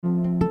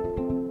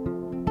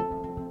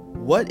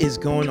What is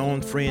going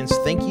on, friends?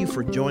 Thank you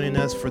for joining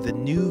us for the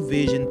New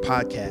Vision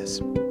podcast.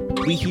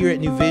 We here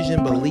at New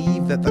Vision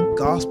believe that the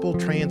gospel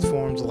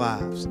transforms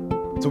lives.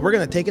 So we're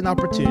going to take an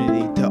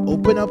opportunity to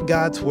open up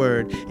God's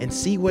word and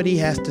see what he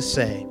has to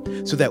say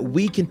so that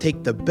we can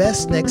take the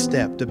best next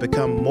step to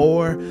become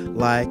more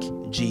like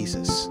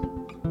Jesus.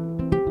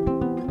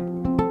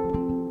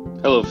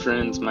 Hello,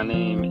 friends. My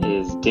name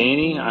is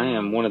Danny. I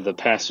am one of the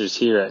pastors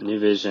here at New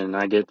Vision.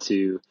 I get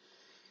to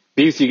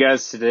be with you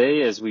guys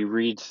today as we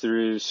read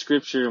through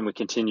Scripture and we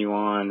continue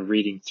on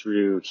reading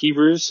through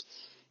Hebrews.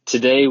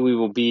 Today we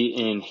will be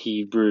in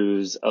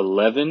Hebrews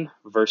 11,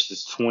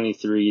 verses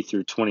 23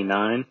 through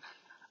 29.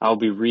 I'll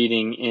be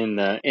reading in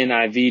the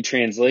NIV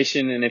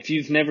translation, and if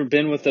you've never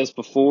been with us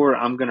before,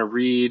 I'm going to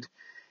read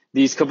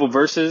these couple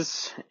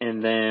verses,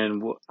 and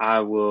then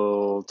I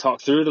will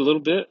talk through it a little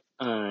bit,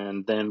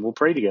 and then we'll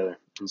pray together.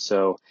 And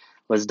so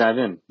let's dive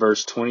in.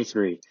 Verse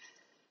 23.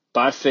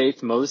 By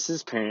faith,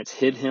 Moses' parents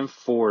hid him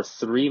for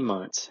 3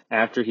 months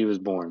after he was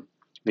born,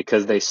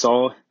 because they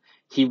saw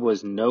he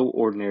was no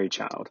ordinary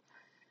child,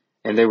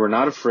 and they were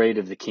not afraid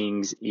of the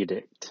king's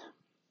edict.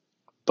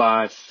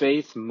 By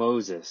faith,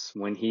 Moses,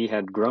 when he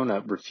had grown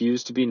up,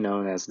 refused to be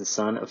known as the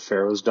son of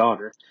Pharaoh's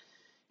daughter.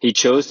 He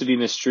chose to be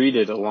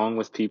mistreated along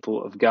with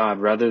people of God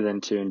rather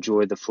than to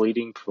enjoy the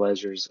fleeting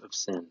pleasures of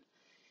sin.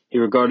 He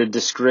regarded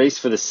disgrace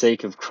for the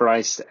sake of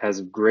Christ as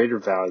of greater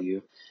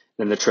value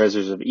than the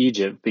treasures of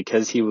Egypt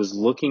because he was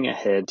looking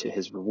ahead to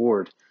his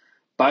reward.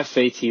 By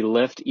faith, he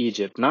left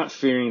Egypt, not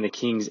fearing the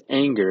king's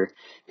anger.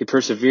 He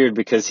persevered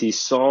because he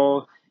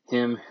saw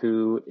him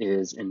who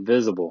is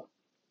invisible.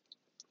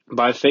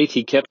 By faith,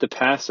 he kept the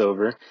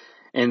Passover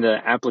and the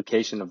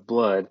application of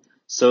blood,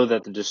 so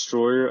that the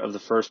destroyer of the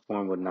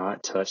firstborn would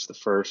not touch the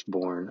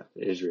firstborn of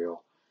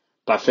Israel.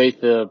 By faith,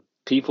 the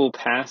people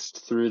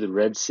passed through the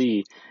Red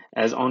Sea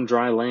as on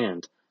dry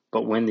land,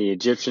 but when the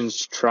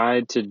Egyptians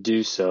tried to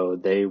do so,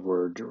 they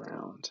were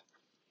drowned.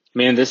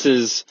 Man, this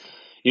is,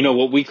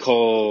 what we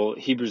call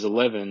Hebrews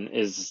 11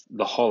 is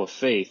the Hall of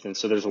Faith. And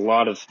so there's a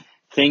lot of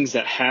things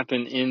that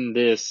happen in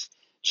this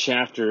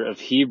chapter of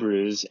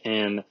Hebrews,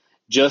 and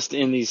just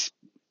in these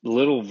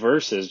little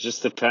verses,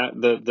 just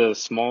the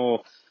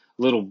small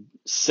little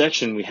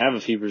section we have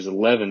of Hebrews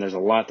 11, there's a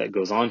lot that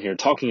goes on here,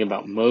 talking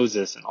about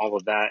Moses and all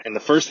of that. And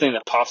the first thing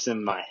that pops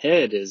in my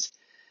head is,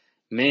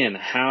 man,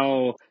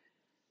 how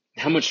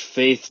much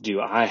faith do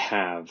I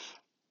have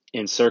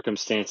in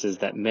circumstances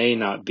that may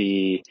not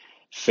be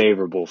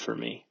favorable for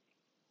me?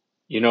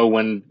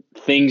 When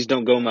things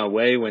don't go my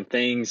way, when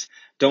things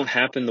don't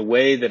happen the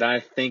way that I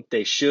think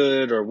they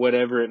should, or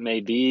whatever it may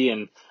be.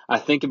 And I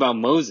think about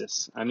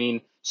Moses.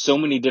 So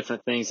many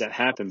different things that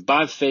happened.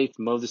 By faith,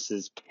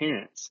 Moses'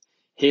 parents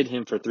hid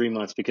him for 3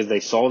 months because they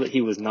saw that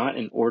he was not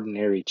an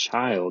ordinary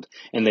child,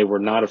 and they were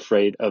not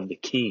afraid of the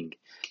king.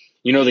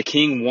 The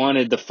king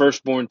wanted the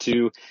firstborn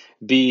to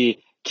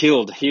be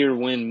killed. Here,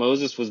 when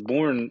Moses was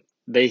born,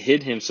 they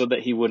hid him so that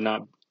he would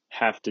not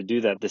have to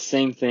do that. The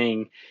same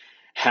thing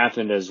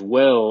happened as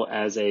well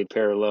as a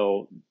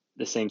parallel,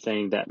 the same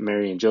thing that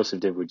Mary and Joseph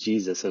did with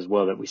Jesus as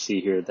well, that we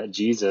see here, that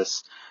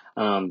Jesus,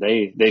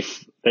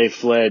 they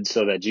fled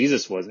so that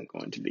Jesus wasn't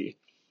going to be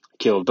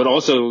killed. But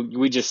also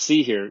we just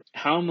see here,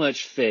 how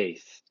much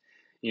faith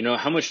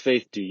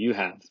do you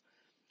have?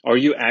 Are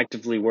you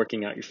actively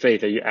working out your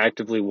faith? Are you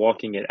actively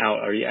walking it out?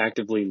 Are you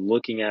actively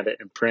looking at it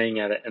and praying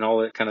at it and all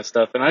that kind of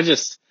stuff? And I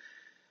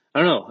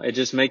don't know, it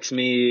just makes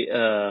me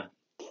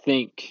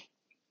think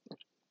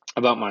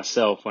about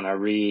myself when I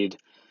read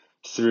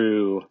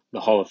through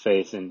the Hall of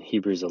Faith in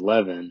Hebrews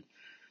 11.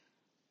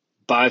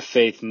 By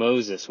faith,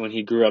 Moses, when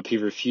he grew up, he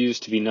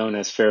refused to be known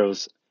as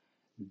Pharaoh's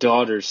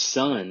daughter's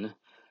son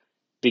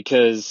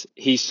because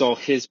he saw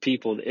his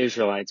people, the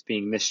Israelites,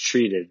 being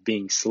mistreated,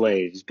 being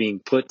slaves, being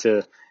put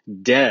to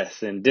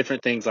death and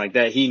different things like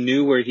that. He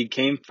knew where he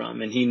came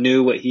from and he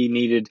knew what he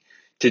needed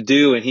to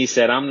do. And he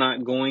said, I'm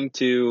not going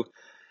to,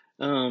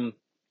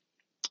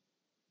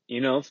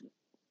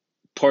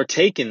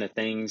 partake in the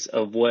things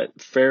of what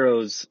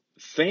Pharaoh's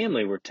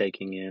family were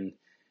taking in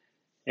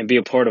and be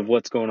a part of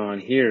what's going on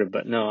here.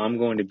 But no, I'm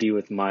going to be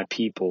with my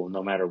people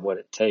no matter what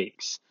it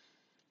takes.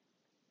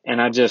 And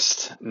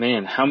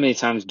how many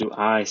times do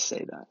I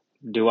say that?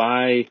 Do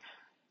I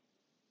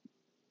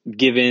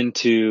give in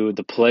to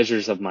the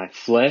pleasures of my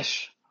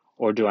flesh,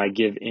 or do I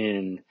give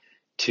in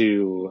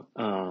to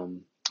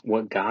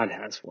what God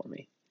has for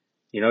me?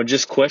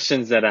 Just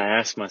questions that I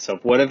ask myself.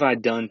 What have I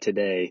done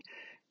today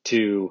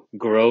to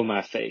grow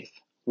my faith?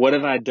 What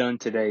have I done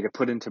today to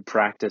put into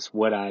practice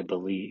what I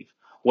believe?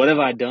 What have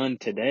I done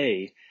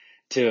today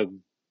to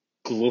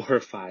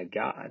glorify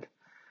God?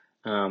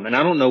 And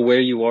I don't know where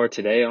you are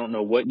today. I don't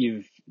know what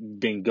you've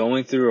been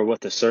going through or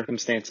what the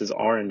circumstances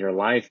are in your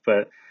life,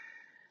 but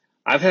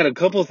I've had a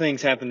couple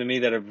things happen to me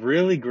that have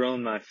really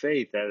grown my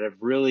faith, that have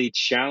really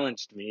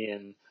challenged me.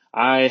 And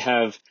I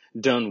have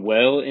done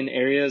well in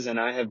areas and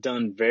I have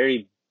done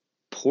very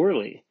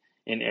poorly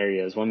in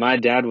areas. When my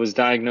dad was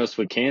diagnosed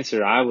with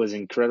cancer, I was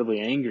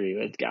incredibly angry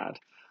with God.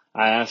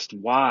 I asked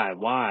why?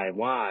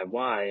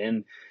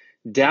 And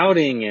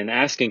doubting and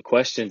asking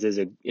questions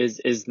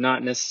is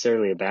not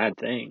necessarily a bad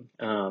thing.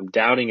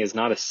 Doubting is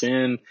not a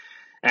sin.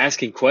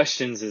 Asking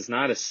questions is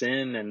not a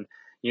sin. And,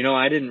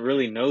 I didn't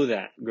really know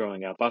that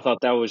growing up. I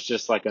thought that was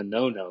just like a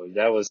no-no.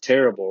 That was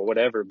terrible or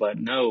whatever, but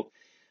no.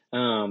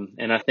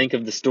 And I think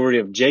of the story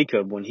of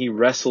Jacob when he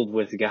wrestled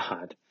with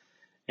God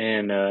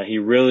and he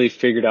really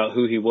figured out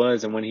who he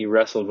was. And when he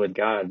wrestled with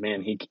God,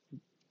 man, he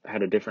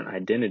had a different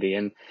identity.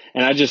 And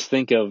I just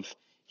think of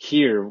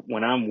here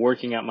when I'm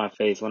working out my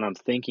faith, when I'm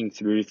thinking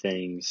through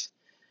things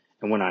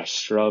and when I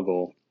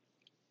struggle,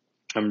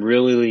 I'm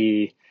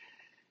really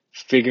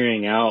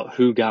figuring out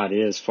who God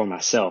is for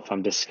myself.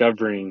 I'm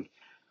discovering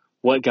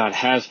what God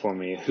has for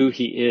me, who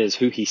he is,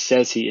 who he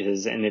says he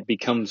is, and it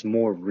becomes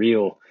more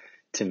real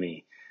to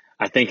me.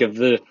 I think of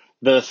the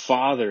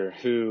father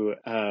who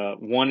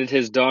wanted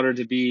his daughter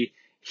to be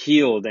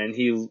healed, and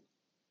he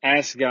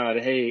asked God,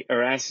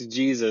 asked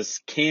Jesus,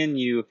 can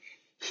you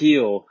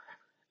heal?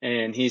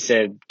 And he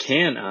said,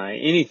 can I?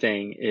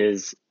 Anything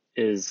is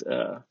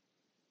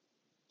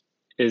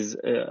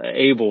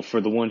able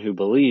for the one who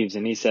believes.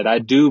 And he said, I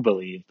do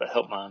believe, but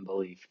help my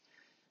unbelief.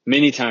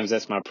 Many times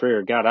that's my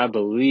prayer. God, I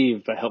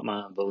believe, but help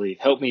my unbelief.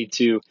 Help me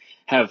to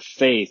have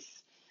faith.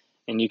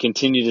 And you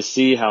continue to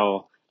see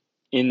how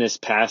in this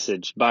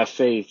passage, by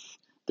faith,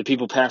 the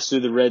people passed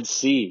through the Red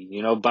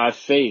Sea. By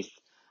faith,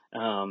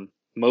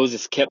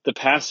 Moses kept the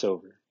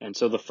Passover. And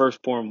so the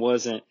firstborn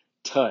wasn't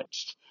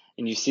touched.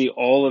 And you see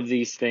all of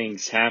these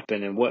things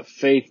happen and what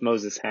faith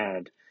Moses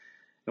had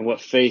and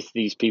what faith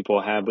these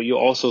people had. But you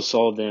also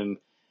saw them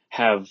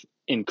have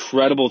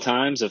incredible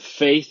times of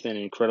faith and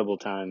incredible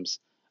times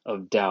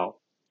of doubt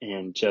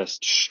and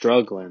just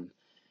struggling.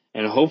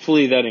 And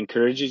hopefully that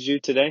encourages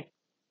you today,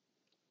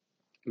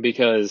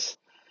 because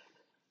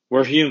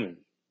we're human.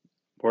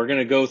 We're going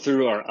to go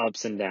through our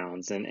ups and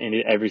downs and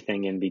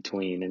everything in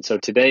between. And so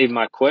today,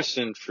 my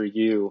question for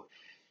you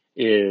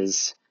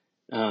is,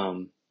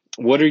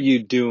 what are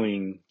you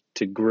doing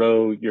to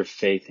grow your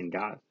faith in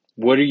God?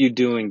 What are you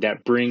doing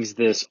that brings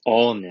this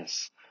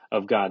allness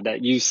of God,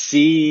 that you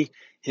see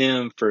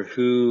him for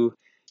who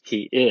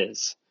he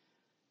is?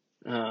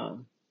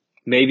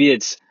 Maybe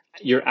it's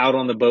you're out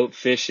on the boat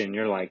fishing.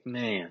 You're like,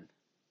 man,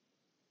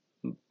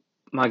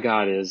 my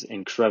God is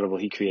incredible.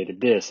 He created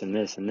this and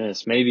this and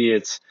this. Maybe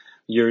it's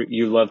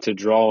you love to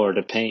draw or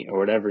to paint or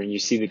whatever, and you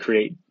see the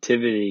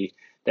creativity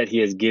that he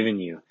has given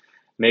you.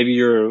 Maybe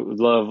you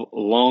love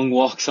long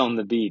walks on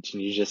the beach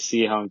and you just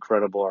see how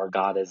incredible our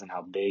God is and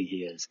how big he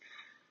is.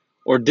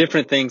 Or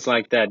different things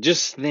like that.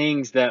 Just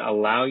things that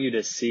allow you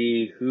to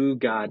see who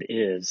God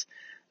is.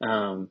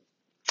 And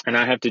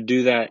I have to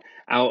do that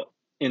out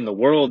in the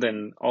world,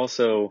 and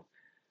also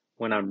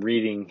when I'm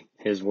reading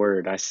his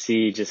word, I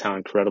see just how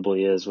incredible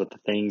he is with the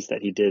things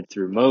that he did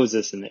through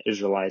Moses and the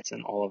Israelites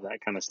and all of that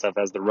kind of stuff.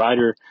 As the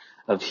writer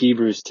of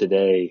Hebrews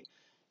today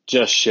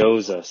just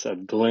shows us a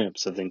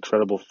glimpse of the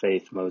incredible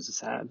faith Moses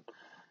had.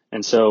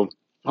 And so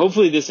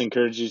hopefully this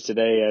encourages you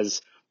today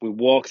as we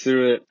walk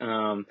through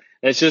it.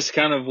 That's just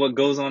kind of what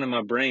goes on in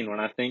my brain when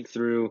I think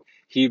through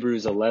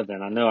Hebrews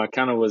 11. I know I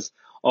kind of was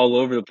all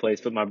over the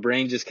place, but my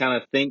brain just kind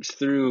of thinks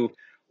through,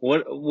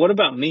 what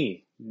about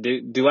me?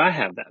 Do I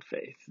have that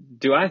faith?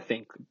 Do I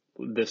think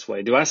this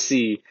way? Do I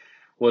see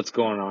what's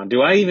going on?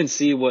 Do I even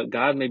see what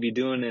God may be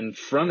doing in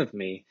front of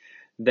me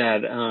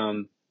that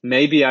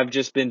maybe I've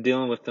just been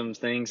dealing with some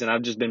things and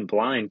I've just been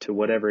blind to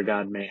whatever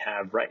God may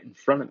have right in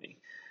front of me?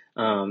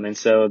 And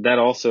so that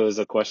also is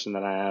a question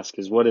that I ask,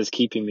 is what is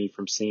keeping me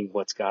from seeing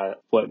what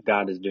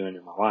God is doing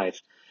in my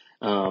life?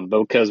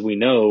 Because we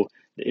know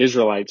the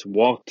Israelites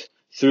walked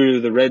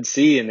through the Red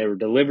Sea and they were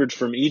delivered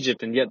from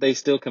Egypt, and yet they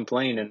still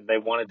complained and they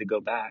wanted to go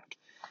back.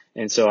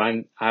 And so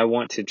I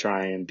want to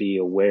try and be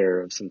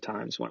aware of some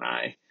times when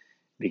I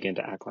begin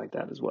to act like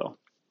that as well.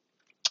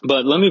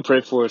 But let me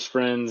pray for us,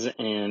 friends,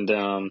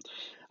 and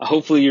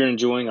hopefully you're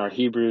enjoying our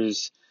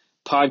Hebrews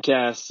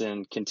podcast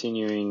and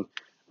continuing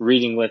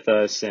reading with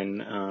us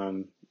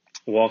and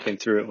walking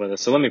through it with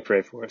us. So let me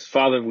pray for us.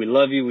 Father, we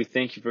love you. We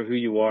thank you for who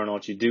you are and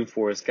what you do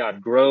for us.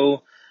 God,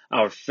 grow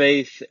our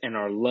faith and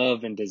our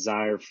love and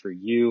desire for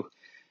you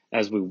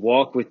as we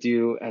walk with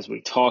you, as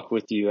we talk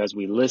with you, as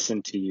we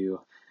listen to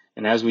you,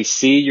 and as we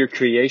see your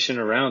creation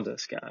around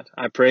us, God.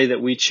 I pray that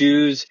we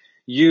choose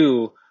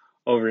you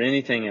over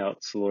anything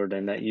else, Lord,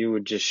 and that you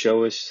would just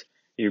show us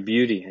your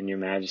beauty and your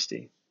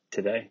majesty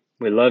today.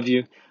 We love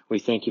you. We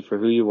thank you for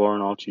who you are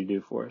and all you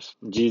do for us.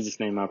 In Jesus'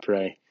 name I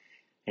pray.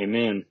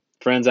 Amen.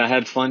 Friends, I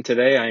had fun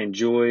today. I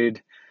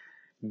enjoyed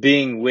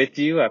being with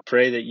you. I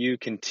pray that you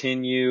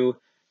continue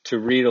to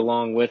read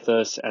along with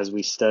us as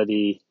we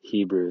study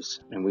Hebrews,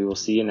 and we will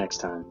see you next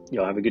time.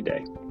 Y'all have a good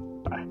day.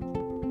 Bye.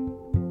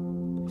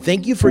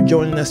 Thank you for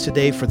joining us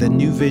today for the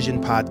New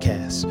Vision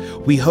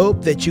podcast. We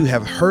hope that you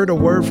have heard a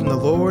word from the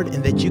Lord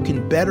and that you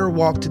can better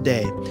walk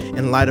today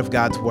in light of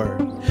God's word.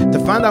 To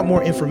find out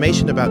more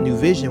information about New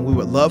Vision, we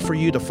would love for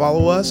you to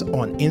follow us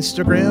on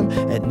Instagram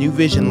at New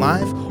Vision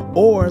Life,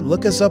 or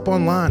look us up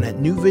online at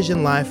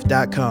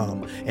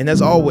newvisionlife.com. And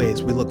as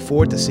always, we look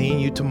forward to seeing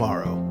you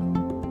tomorrow.